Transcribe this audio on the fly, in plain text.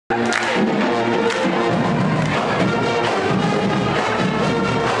In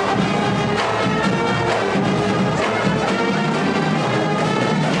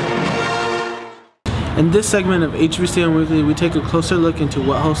this segment of HBCN Weekly, we take a closer look into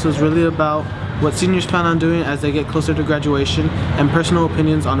what HOSA is really about, what seniors plan on doing as they get closer to graduation, and personal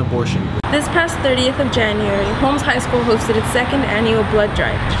opinions on abortion. This past 30th of January, Holmes High School hosted its second annual blood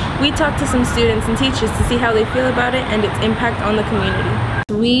drive. We talked to some students and teachers to see how they feel about it and its impact on the community.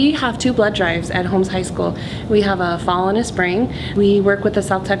 We have 2 blood drives at Holmes High School. We have a fall and a spring. We work with the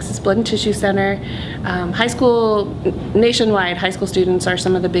South Texas Blood and Tissue Center. High school, nationwide, high school students are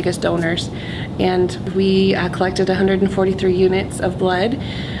some of the biggest donors. And we collected 143 units of blood.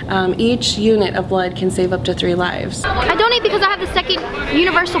 Each unit of blood can save up to 3 lives. I donate because I have the second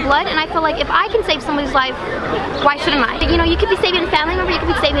universal blood, and I feel like if I can save somebody's life, why shouldn't I? You know, you could be saving a family member, you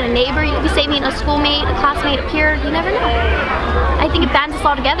could be saving a neighbor, you could be saving a schoolmate, a classmate, a peer, you never know. I think it bands us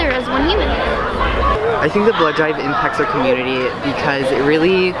all together as one human. I think the blood drive impacts our community because it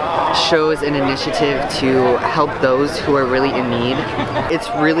really shows an initiative to help those who are really in need. It's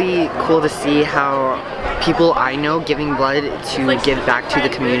really cool to see how people I know giving blood to give back to the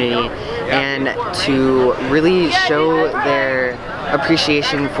community and to really show their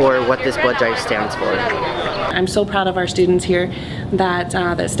appreciation for what this blood drive stands for. I'm so proud of our students here that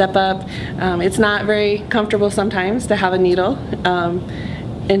step up. It's not very comfortable sometimes to have a needle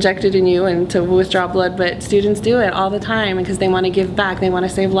injected in you and to withdraw blood, but students do it all the time because they want to give back, they want to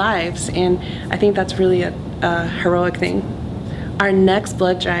save lives, and I think that's really a heroic thing. Our next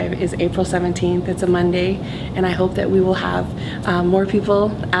blood drive is April 17th. It's a Monday, and I hope that we will have more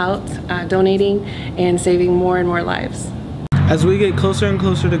people out donating and saving more and more lives. As we get closer and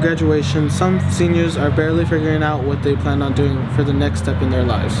closer to graduation, some seniors are barely figuring out what they plan on doing for the next step in their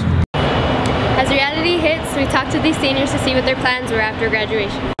lives. As reality hits, we talk to these seniors to see what their plans were after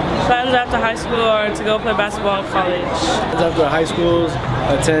graduation. Plans after high school are to go play basketball in college. After high school,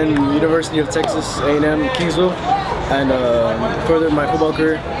 attend University of Texas A&M Kingsville, and further my football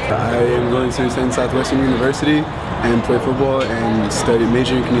career. I am going to attend Southwestern University and play football and study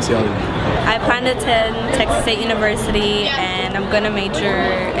major in kinesiology. I plan to attend Texas State University and I'm going to major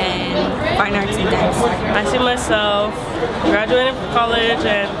in fine arts and dance. I see myself graduating from college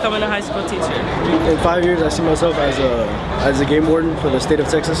and becoming a high school teacher. In 5 years, I see myself as a game warden for the state of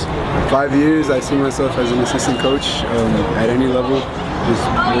Texas. 5 years, I see myself as an assistant coach at any level, just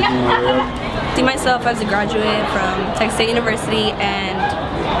working my way up. I see myself as a graduate from Texas State University, and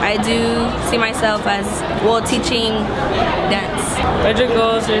I do see myself as, teaching dance. Major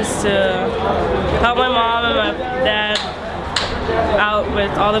goals is to help my mom and my dad out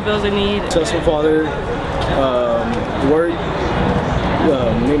with all the bills they need. Successful father, work,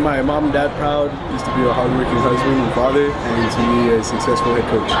 made my mom and dad proud. Used to be a hardworking husband and father, and to be a successful head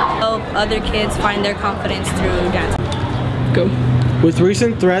coach. Help other kids find their confidence through dance. Go. With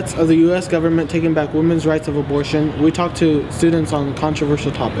recent threats of the U.S. government taking back women's rights of abortion, we talked to students on a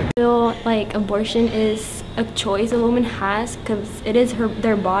controversial topic. I feel like abortion is a choice a woman has because it is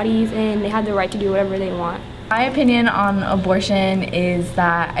their bodies and they have the right to do whatever they want. My opinion on abortion is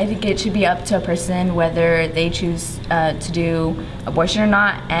that I think it should be up to a person whether they choose to do abortion or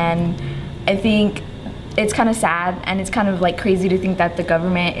not, and I think it's kind of sad and it's kind of like crazy to think that the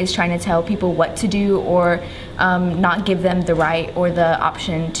government is trying to tell people what to do or not give them the right or the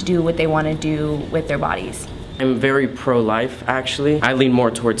option to do what they want to do with their bodies. I'm very pro-life, actually. I lean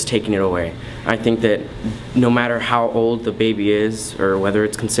more towards taking it away. I think that no matter how old the baby is or whether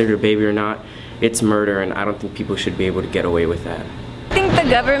it's considered a baby or not, it's murder, and I don't think people should be able to get away with that. I think the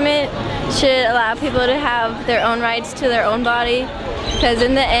government should allow people to have their own rights to their own body, because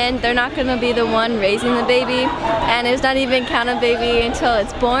in the end they're not going to be the one raising the baby, and it's not even count a baby until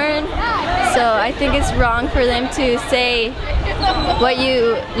it's born. So I think it's wrong for them to say what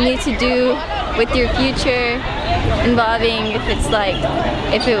you need to do with your future involving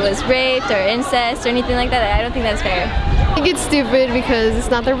if it was raped or incest or anything like that. I don't think that's fair. I think it's stupid because it's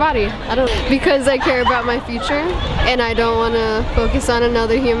not their body. Because I care about my future and I don't want to focus on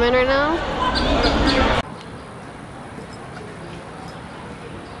another human right now.